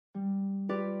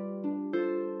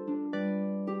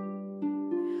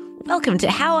Welcome to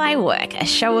How I Work, a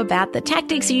show about the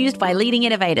tactics used by leading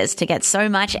innovators to get so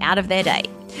much out of their day.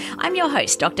 I'm your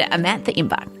host, Dr. Amantha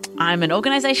Imber. I'm an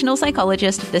organisational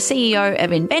psychologist, the CEO of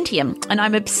Inventium, and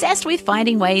I'm obsessed with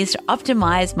finding ways to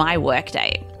optimise my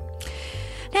workday.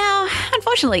 Now,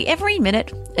 unfortunately, every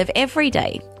minute of every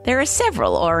day, there are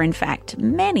several, or in fact,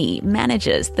 many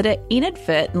managers that are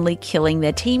inadvertently killing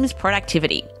their team's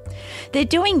productivity. They're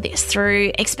doing this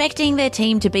through expecting their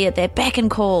team to be at their beck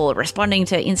and call, responding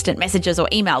to instant messages or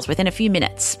emails within a few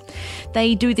minutes.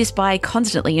 They do this by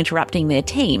constantly interrupting their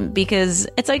team because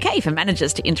it's okay for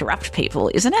managers to interrupt people,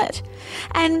 isn't it?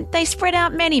 And they spread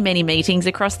out many meetings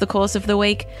across the course of the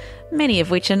week, many of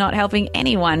which are not helping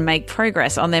anyone make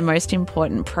progress on their most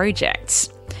important projects.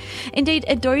 Indeed,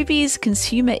 Adobe's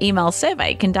consumer email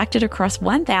survey conducted across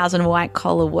 1,000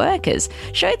 white-collar workers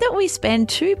showed that we spend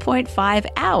 2.5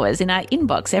 hours in our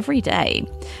inbox every day.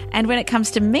 And when it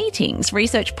comes to meetings,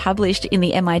 research published in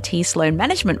the MIT Sloan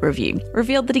Management Review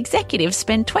revealed that executives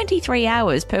spend 23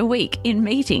 hours per week in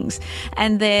meetings,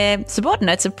 and their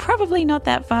subordinates are probably not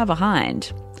that far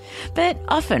behind. But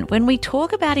often, when we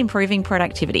talk about improving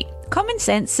productivity, common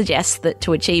sense suggests that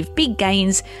to achieve big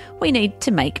gains, we need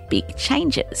to make big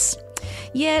changes.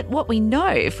 Yet, what we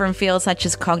know from fields such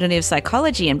as cognitive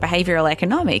psychology and behavioural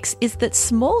economics is that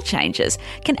small changes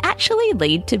can actually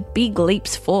lead to big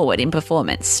leaps forward in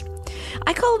performance.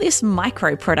 I call this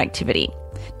microproductivity,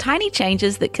 tiny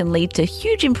changes that can lead to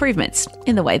huge improvements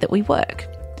in the way that we work.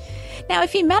 Now,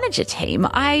 if you manage a team,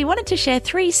 I wanted to share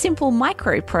 3 simple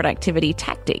micro-productivity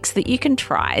tactics that you can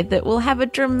try that will have a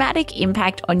dramatic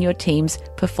impact on your team's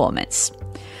performance.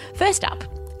 First up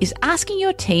is asking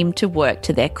your team to work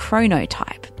to their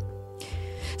chronotype.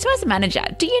 So as a manager,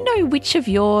 do you know which of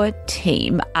your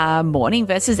team are morning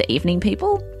versus evening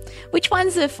people? Which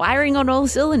ones are firing on all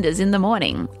cylinders in the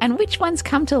morning? And which ones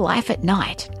come to life at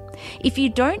night? If you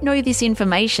don't know this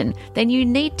information, then you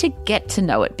need to get to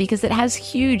know it because it has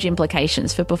huge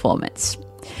implications for performance.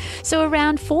 So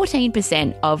around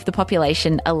 14% of the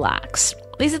population are larks.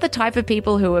 These are the type of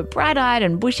people who are bright-eyed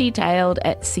and bushy-tailed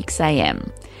at 6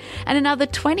 a.m. And another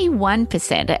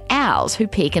 21% are owls who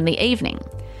peak in the evening.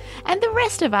 And the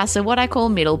rest of us are what I call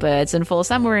middle birds and fall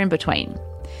somewhere in between.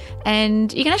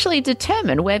 And you can actually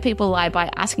determine where people lie by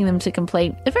asking them to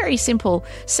complete a very simple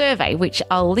survey, which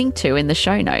I'll link to in the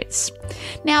show notes.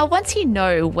 Now, once you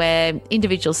know where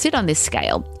individuals sit on this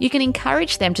scale, you can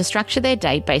encourage them to structure their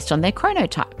day based on their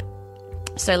chronotype.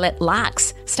 So let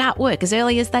larks start work as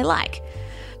early as they like.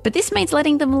 But this means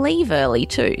letting them leave early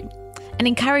too, and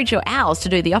encourage your owls to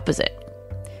do the opposite.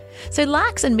 So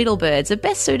larks and middle birds are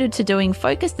best suited to doing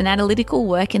focused and analytical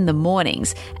work in the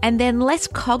mornings and then less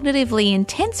cognitively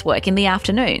intense work in the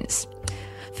afternoons.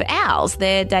 For owls,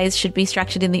 their days should be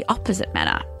structured in the opposite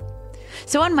manner.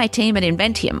 So on my team at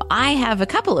Inventium, I have a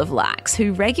couple of larks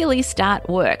who regularly start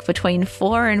work between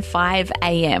 4 and 5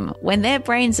 a.m. when their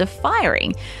brains are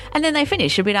firing, and then they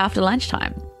finish a bit after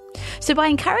lunchtime. So by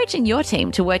encouraging your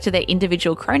team to work to their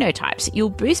individual chronotypes, you'll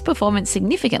boost performance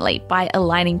significantly by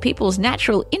aligning people's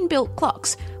natural inbuilt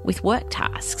clocks with work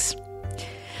tasks.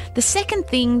 The second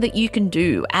thing that you can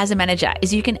do as a manager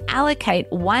is you can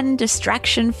allocate 1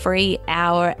 distraction-free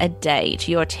hour a day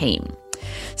to your team.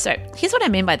 So here's what I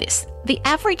mean by this. The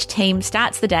average team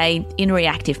starts the day in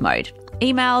reactive mode.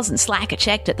 Emails and Slack are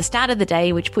checked at the start of the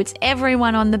day, which puts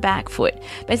everyone on the back foot,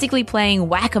 basically playing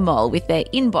whack-a-mole with their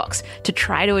inbox to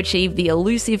try to achieve the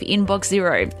elusive inbox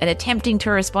zero and attempting to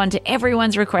respond to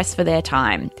everyone's requests for their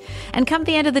time. And come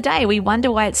the end of the day, we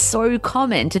wonder why it's so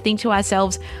common to think to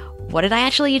ourselves, what did I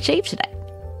actually achieve today?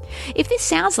 If this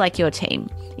sounds like your team,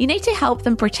 you need to help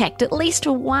them protect at least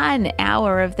 1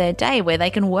 hour of their day where they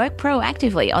can work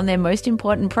proactively on their most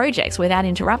important projects without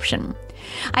interruption.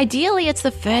 Ideally, it's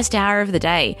the first hour of the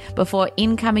day before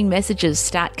incoming messages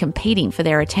start competing for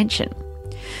their attention.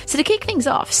 So to kick things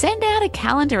off, send out a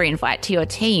calendar invite to your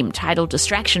team titled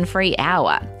Distraction-Free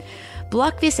Hour.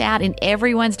 Block this out in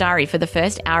everyone's diary for the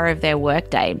first hour of their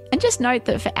workday, and just note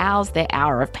that for owls, their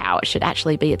hour of power should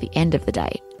actually be at the end of the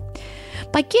day.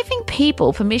 By giving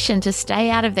people permission to stay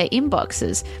out of their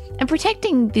inboxes and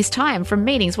protecting this time from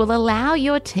meetings will allow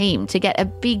your team to get a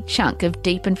big chunk of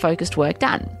deep and focused work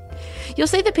done. You'll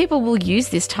see that people will use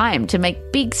this time to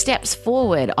make big steps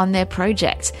forward on their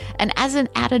projects. And as an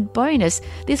added bonus,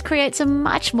 this creates a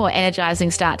much more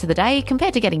energizing start to the day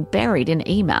compared to getting buried in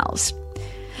emails.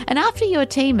 And after your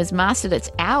team has mastered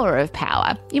its hour of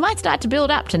power, you might start to build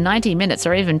up to 90 minutes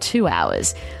or even 2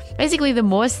 hours. Basically, the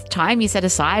more time you set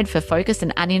aside for focused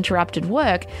and uninterrupted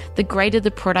work, the greater the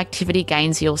productivity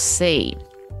gains you'll see.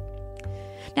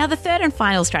 Now, the third and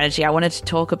final strategy I wanted to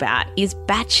talk about is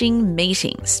batching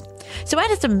meetings. So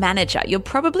as a manager, you're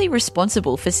probably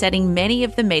responsible for setting many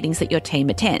of the meetings that your team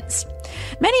attends.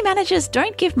 Many managers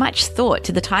don't give much thought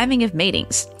to the timing of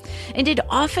meetings. Indeed,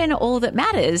 often all that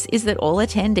matters is that all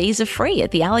attendees are free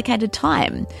at the allocated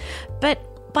time. But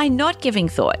by not giving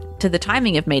thought to the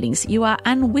timing of meetings, you are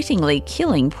unwittingly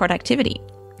killing productivity.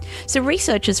 So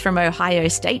researchers from Ohio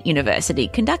State University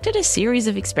conducted a series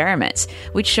of experiments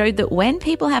which showed that when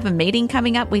people have a meeting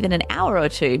coming up within an hour or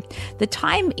two, the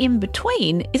time in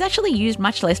between is actually used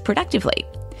much less productively.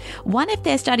 One of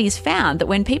their studies found that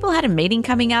when people had a meeting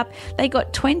coming up, they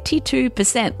got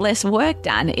 22% less work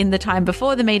done in the time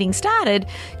before the meeting started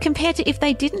compared to if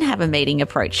they didn't have a meeting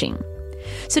approaching.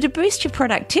 So to boost your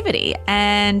productivity,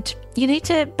 and you need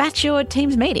to batch your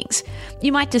team's meetings.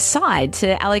 You might decide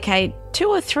to allocate 2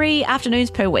 or 3 afternoons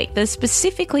per week that are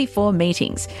specifically for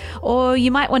meetings. Or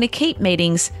you might want to keep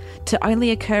meetings to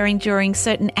only occurring during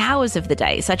certain hours of the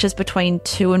day, such as between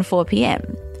 2 and 4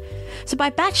 p.m. So by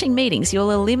batching meetings,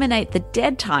 you'll eliminate the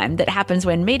dead time that happens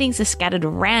when meetings are scattered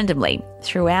randomly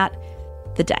throughout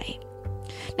the day.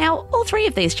 Now, all 3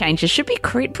 of these changes should be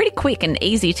pretty quick and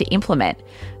easy to implement,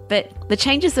 but the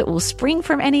changes that will spring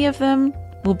from any of them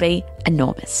will be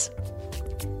enormous.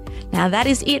 Now, that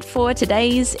is it for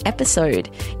today's episode.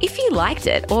 If you liked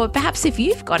it, or perhaps if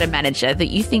you've got a manager that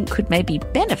you think could maybe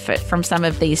benefit from some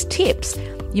of these tips,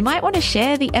 you might want to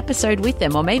share the episode with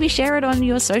them, or maybe share it on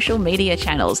your social media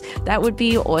channels. That would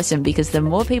be awesome, because the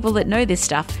more people that know this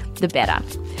stuff, the better.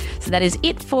 So that is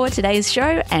it for today's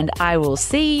show, and I will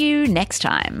see you next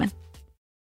time.